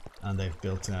way and they've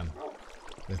built their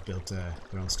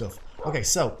own stuff. Okay,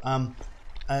 so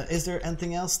is there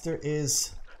anything else? There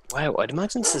is. Wow, I'd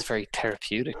imagine this is very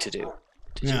therapeutic to do.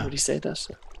 Did you really say that?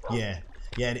 Yeah,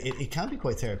 it can be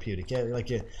quite therapeutic.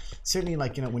 Yeah, certainly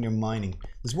when you're mining.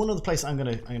 There's one other place I'm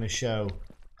gonna show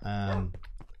the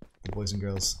boys and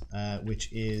girls,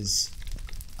 which is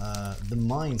the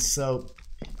mines. So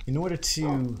in order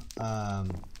to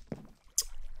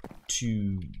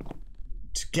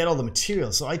get all the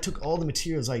materials, so I took all the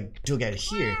materials I dug out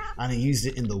here and I used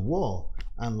it in the wall.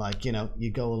 And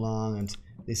you go along, and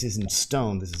this isn't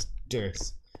stone, this is dirt,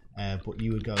 but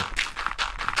you would go.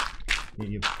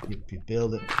 You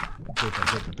build it bit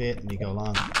by bit, and you go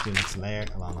along, do the next layer,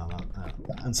 along,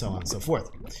 and so on and so forth.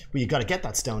 But you got to get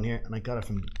that stone here, and I got it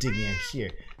from digging out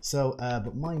here. So,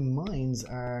 but my mines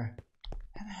are.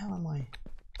 How the hell am I?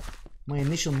 My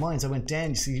initial mines, I went down.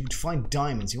 You see, you find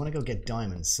diamonds. You want to go get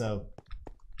diamonds. So,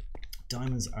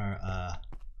 diamonds are.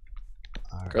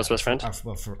 Girl's best friend. I was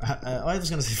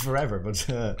going to say forever, but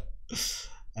you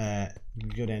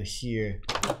go down here.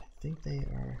 I think they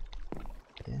are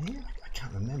down here. I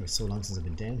can't remember. It's so long since I've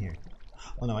been down here.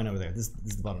 Oh no, I know there. This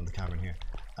is the bottom of the cavern here.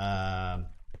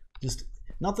 Just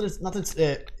not that it's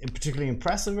particularly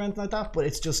impressive or anything like that, but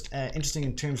it's just interesting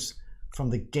in terms from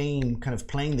the game, kind of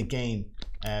playing the game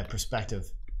perspective.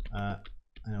 I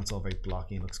know it's all very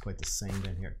blocky and looks quite the same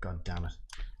down here. God damn it!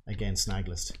 Again, snag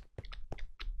list.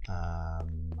 No,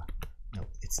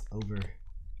 it's over.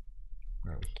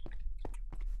 Where are we?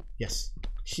 Yes,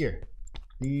 here.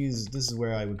 This is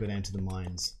where I would go down to the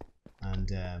mines, and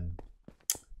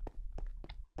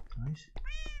right.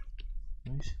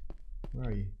 Where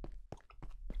are you?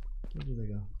 Where did they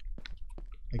go?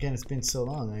 Again, it's been so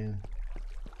long.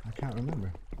 I can't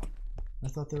remember. I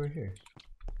thought they were here.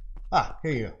 Ah,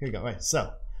 here you go. Here you go. Right.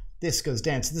 So this goes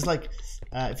down. So this is like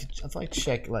if I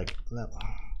check level.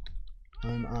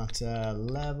 I'm at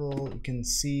level. You can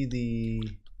see the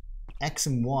X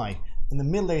and Y. In the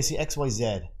middle there you see X, Y,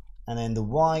 Z. And then the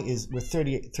Y we're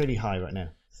 30 high right now.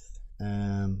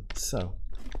 So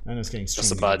I know it's getting extremely. That's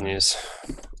the bad news.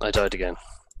 I died again.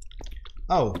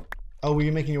 Oh, were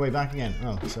you making your way back again?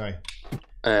 Oh, sorry.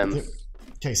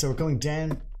 Okay, so we're going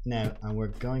down now, and we're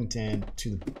going down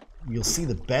to the. You'll see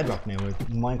the bedrock now, where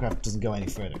Minecraft doesn't go any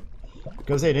further. It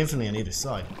goes out infinitely on either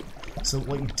side. So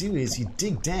what you do is you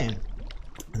dig down,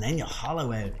 and then you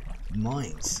hollow out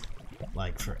mines,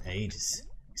 for ages.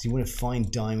 So you want to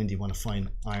find diamond, you want to find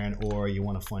iron ore, you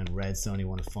want to find redstone, you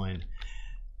want to find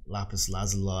lapis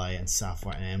lazuli and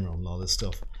sapphire and emerald and all this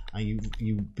stuff. And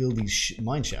you build these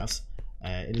mine shafts.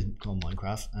 It isn't called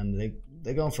Minecraft, and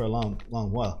they go on for a long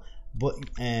while. But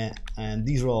and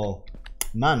these are all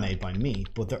man-made by me.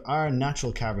 But there are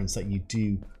natural caverns that you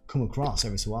do come across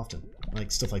every so often,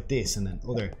 like stuff like this, and then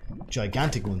other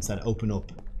gigantic ones that open up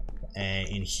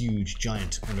in huge,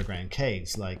 giant underground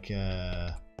caves. Like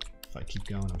if I keep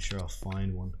going, I'm sure I'll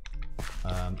find one.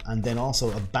 And then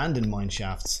also abandoned mine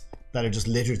shafts that are just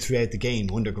littered throughout the game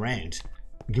underground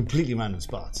in completely random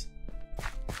spots.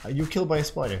 You were killed by a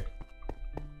spider.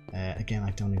 Again,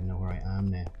 I don't even know where I am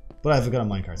now, but I've got a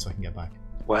minecart so I can get back.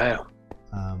 Wow.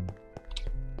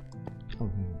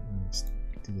 Let's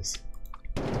do this.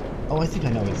 Oh, I think I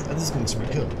know it. This is going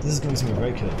somewhere cool. This is going somewhere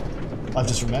very cool. I've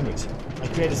just remembered. I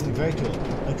created something very cool.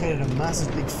 I created a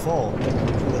massive big fall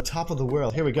from the top of the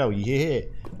world. Here we go. Yeah.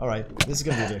 Alright, this is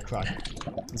going to be a bit of crack.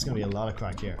 There's going to be a lot of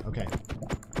crack here. Okay.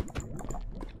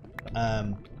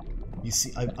 You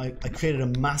see, I created a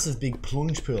massive big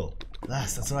plunge pool.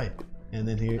 That's right. And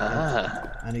then here,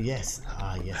 yes,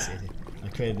 I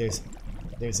created,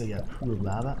 there's a pool of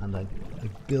lava, and I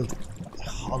built,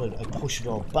 I pushed it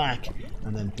all back,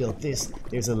 and then built this.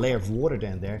 There's a layer of water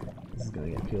down there. This is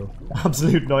gonna get cool.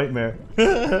 Absolute nightmare.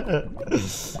 Yeah,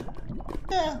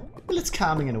 well, it's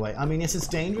calming in a way. I mean, yes, it's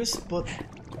dangerous, but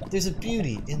there's a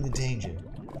beauty in the danger.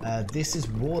 This is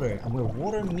water, and where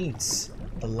water meets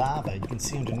the lava, you can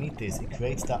see underneath this, it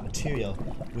creates that material,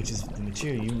 which is the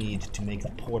material you need to make the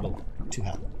portal to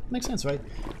hell. Makes sense, right?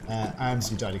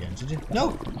 Arms, you died again, did you?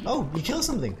 No! Oh, you killed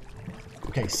something!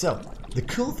 Okay, so, the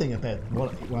cool thing about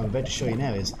what I'm about to show you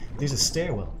now is, there's a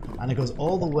stairwell, and it goes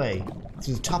all the way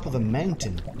to the top of a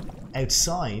mountain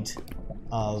outside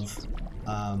of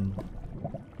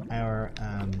our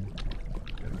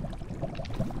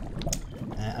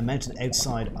a mountain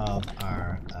outside of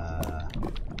our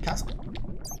castle.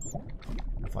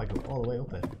 If I go all the way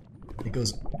up it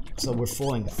goes, so we're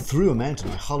falling through a mountain.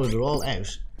 I hollowed it all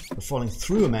out. We're falling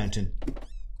through a mountain,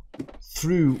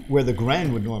 through where the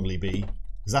ground would normally be,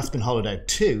 because that's been hollowed out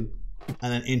too,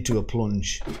 and then into a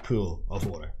plunge pool of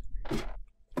water.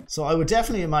 So I would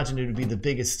definitely imagine it would be the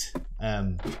biggest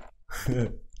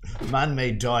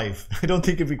man-made dive. I don't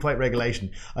think it'd be quite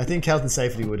regulation. I think health and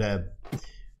safety would have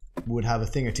a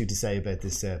thing or two to say about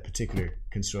this particular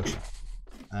construction.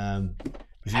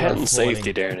 Health and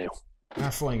safety there now. You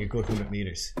are falling a good 100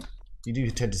 meters. You do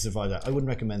tend to survive that. I wouldn't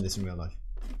recommend this in real life.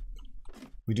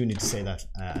 We do need to say that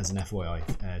as an FYI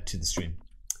to the stream.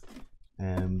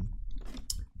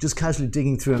 Just casually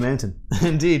digging through a mountain.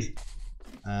 Indeed.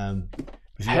 Health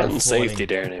and safety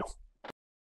there now.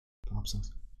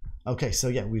 Okay, so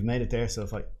yeah, we've made it there. So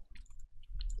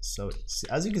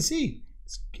as you can see,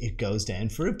 it goes down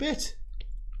for a bit.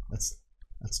 Let's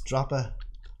drop a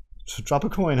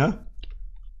coin, huh?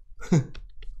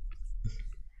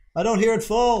 I don't hear it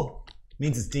fall.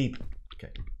 Means it's deep. Okay,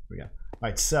 here we go. All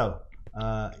right, so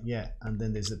yeah, and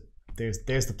then there's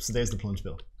the plunge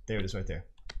bill. There it is, right there.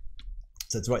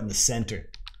 So it's right in the center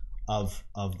of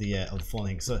the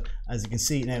falling. So as you can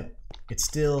see now, it's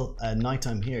still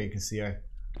nighttime here. You can see our,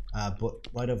 but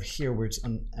right over here, where it's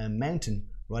on a mountain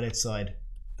right outside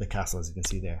the castle, as you can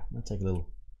see there. I'll take a little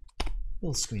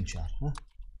screenshot, huh? A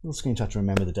little screenshot to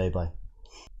remember the day by.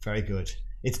 Very good.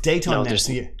 It's daytime now,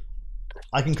 so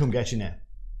I can come get you now.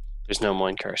 There's no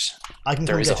minecart.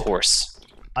 There is a horse.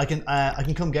 I can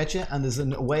come get you, and there's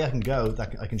a way I can go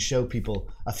that I can show people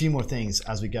a few more things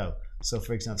as we go. So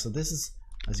for example, so this is,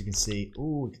 as you can see,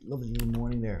 oh, lovely little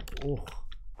morning there.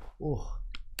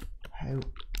 How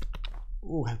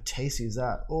tasty is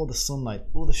that? Oh, the sunlight.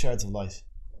 Oh, the shards of light.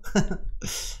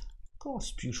 Oh,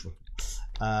 it's beautiful.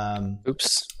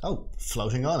 Oops. Oh,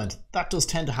 floating island. That does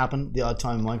tend to happen the odd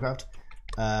time in Minecraft.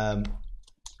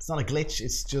 It's not a glitch,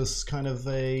 it's just kind of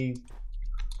a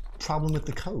problem with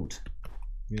the code.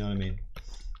 You know what I mean?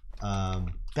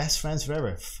 Best friends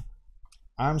forever.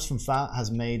 Arms from Fat has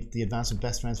made the advancement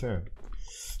best friends forever.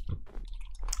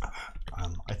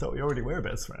 I thought we already were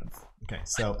best friends. Okay,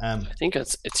 so I think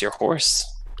it's your horse.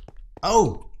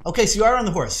 Oh, okay, so you are on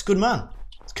the horse. Good man.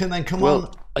 Come on.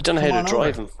 I don't know how to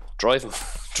drive him. Drive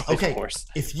okay, the horse.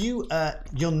 If you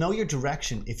you'll know your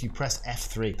direction if you press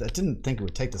F3. I didn't think it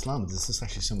would take this long, but there's just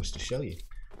actually so much to show you.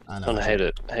 I don't know how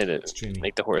to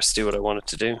make the horse do what I want it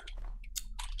to do.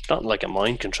 Not like a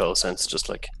mind control sense, just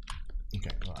like. Okay,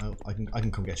 well, I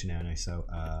can come get you now anyway. So,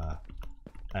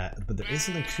 but there is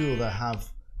something cool that I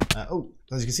have. Oh,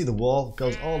 as you can see, the wall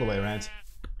goes all the way around.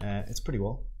 It's a pretty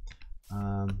wall.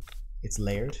 It's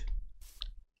layered.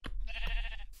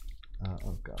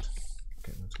 Oh god.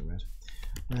 Okay, let's go around.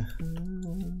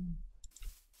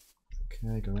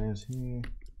 Okay, go around here.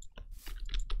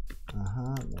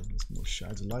 There's more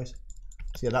shards of light.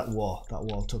 So yeah, that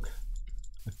wall took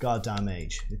a goddamn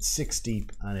age. It's 6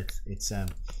 deep, and it's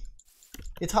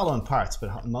hollow in parts,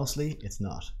 but mostly it's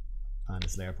not, and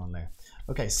it's layer upon layer.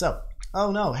 Okay, so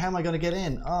Oh no, how am I going to get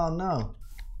in? Oh no.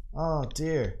 Oh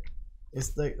dear.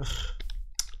 It's like...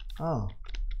 Oh.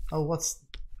 Oh, what's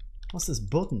this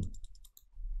button?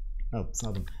 Oh, it's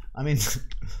not a button. I mean,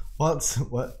 what's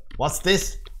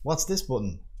this? What's this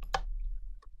button?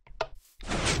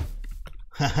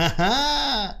 Ha ha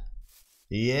ha!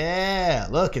 Yeah,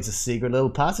 look, it's a secret little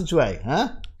passageway,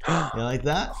 huh? You like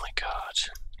that? Oh my god.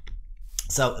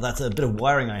 So that's a bit of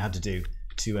wiring I had to do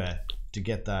to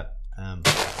get that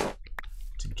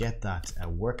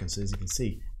working. So as you can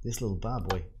see, this little bad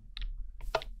boy,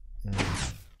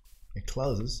 it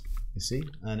closes. You see,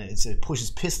 and it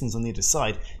pushes pistons on the other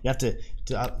side. You have to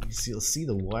you'll see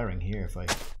the wiring here. If I,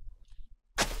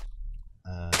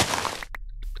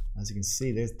 as you can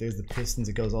see, there's the pistons.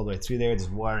 It goes all the way through there. There's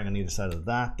wiring on either side of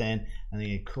that. Then and then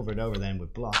you cover it over then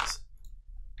with blocks.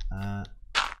 And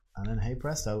then hey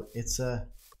presto, it's a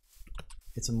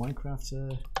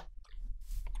Minecraft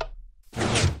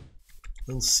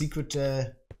little secret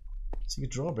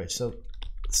drawbridge. So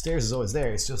the stairs is always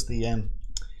there. It's just the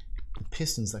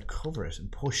pistons that cover it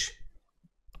and push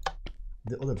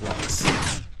the other blocks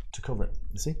to cover it.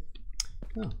 You see?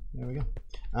 Oh, there we go.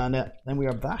 And then we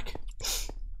are back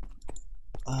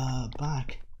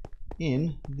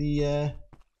in the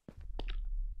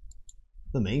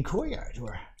main courtyard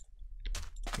where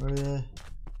the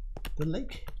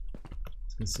lake,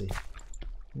 as you can see.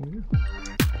 There we go.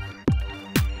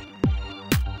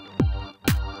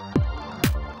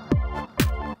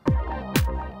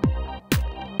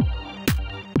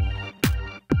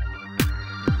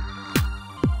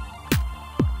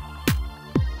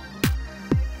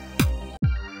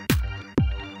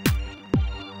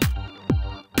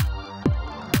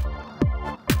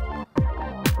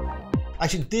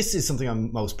 Actually, this is something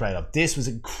I'm most proud of. This was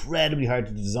incredibly hard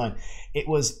to design. It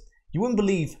was, you wouldn't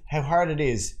believe how hard it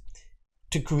is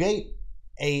to create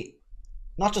a,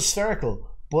 not just spherical,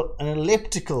 but an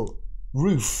elliptical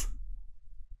roof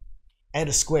out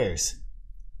of squares.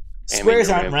 Squares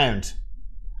aren't round.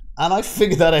 And I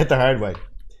figured that out the hard way.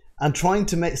 And trying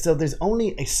to make, so there's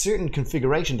only a certain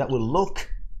configuration that will look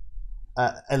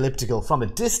elliptical from a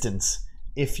distance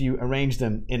if you arrange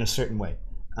them in a certain way.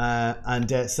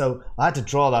 So I had to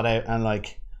draw that out, and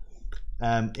like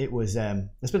it was I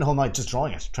spent the whole night just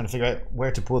drawing it, trying to figure out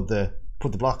where to put the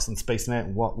blocks and space them out,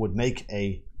 and what would make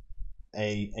an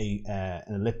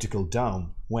elliptical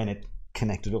dome when it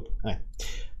connected up. Anyway,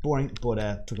 boring,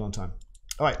 but took a long time.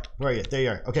 All right, where are you? There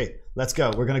you are. Okay, let's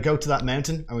go. We're gonna go to that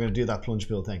mountain and we're gonna do that plunge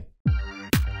pool thing.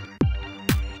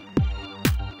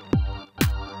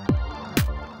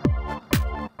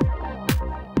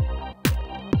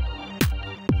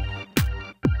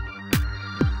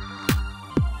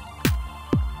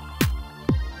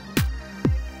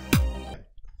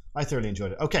 I thoroughly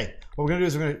enjoyed it. Okay, what we're going to do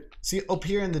is we're going to see up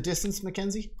here in the distance,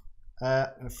 Mackenzie,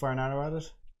 fire an arrow at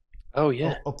it. Oh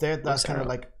yeah, up there. That's kind of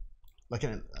like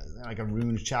a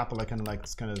ruined chapel, like kind of like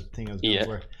this kind of thing I was going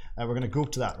for. We're going to go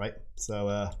up to that, right? So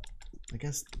I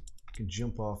guess you can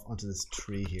jump off onto this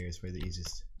tree here. Is probably the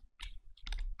easiest.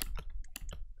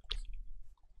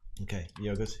 Okay,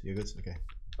 you're good. You're good. Okay.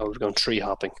 Oh, we're going tree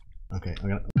hopping. Okay, I'm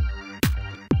gonna.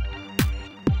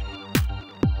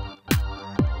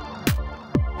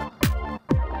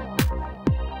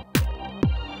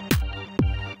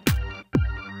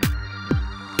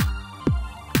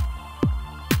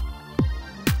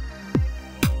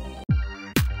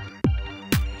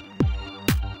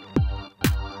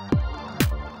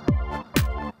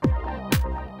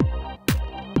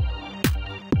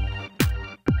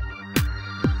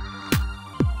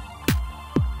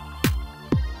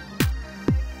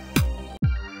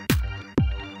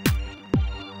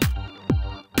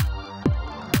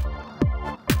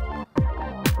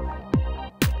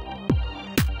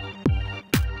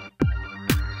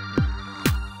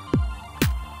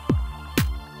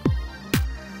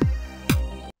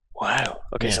 Wow.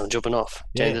 Okay, so I'm jumping off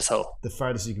down this hole. The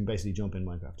farthest you can basically jump in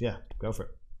Minecraft. Yeah, go for it.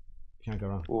 Can't go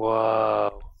wrong.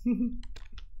 Wow.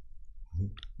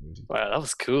 Wow, that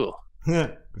was cool.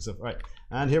 Good stuff. All right,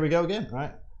 and here we go again. All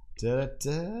right. Oh,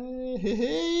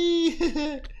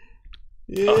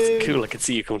 it's cool. I can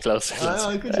see you come closer.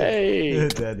 Hey,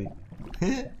 Daddy.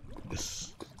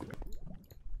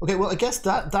 Okay, well, I guess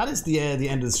that is the end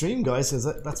of the stream, guys. Because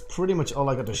that's pretty much all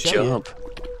I got to show you.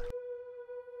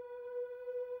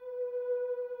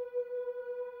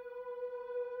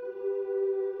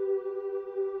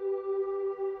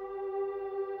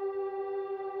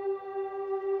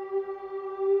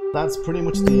 That's pretty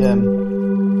much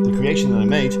the creation that I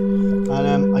made,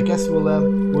 and I guess we'll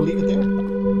leave it there.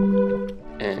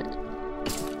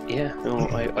 Yeah, no,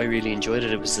 I really enjoyed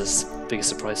it. It was as big a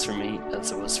surprise for me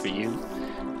as it was for you.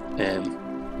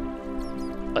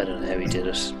 I don't know how he did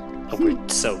it. And we're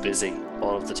so busy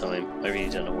all of the time. I really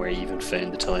don't know where he even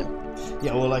found the time.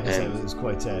 Yeah, well, like I said, it's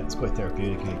quite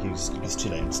therapeutic. Like, you just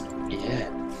chill out. Yeah.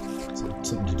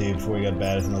 Something to do before you go to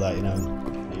bed and all that, you know.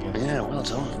 Yeah, well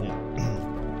done.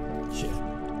 Yeah. Shit.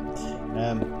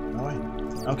 All right.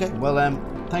 Okay. Well,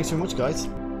 thanks very much, guys.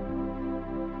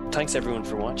 Thanks everyone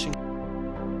for watching.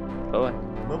 Bye.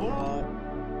 Bye-bye.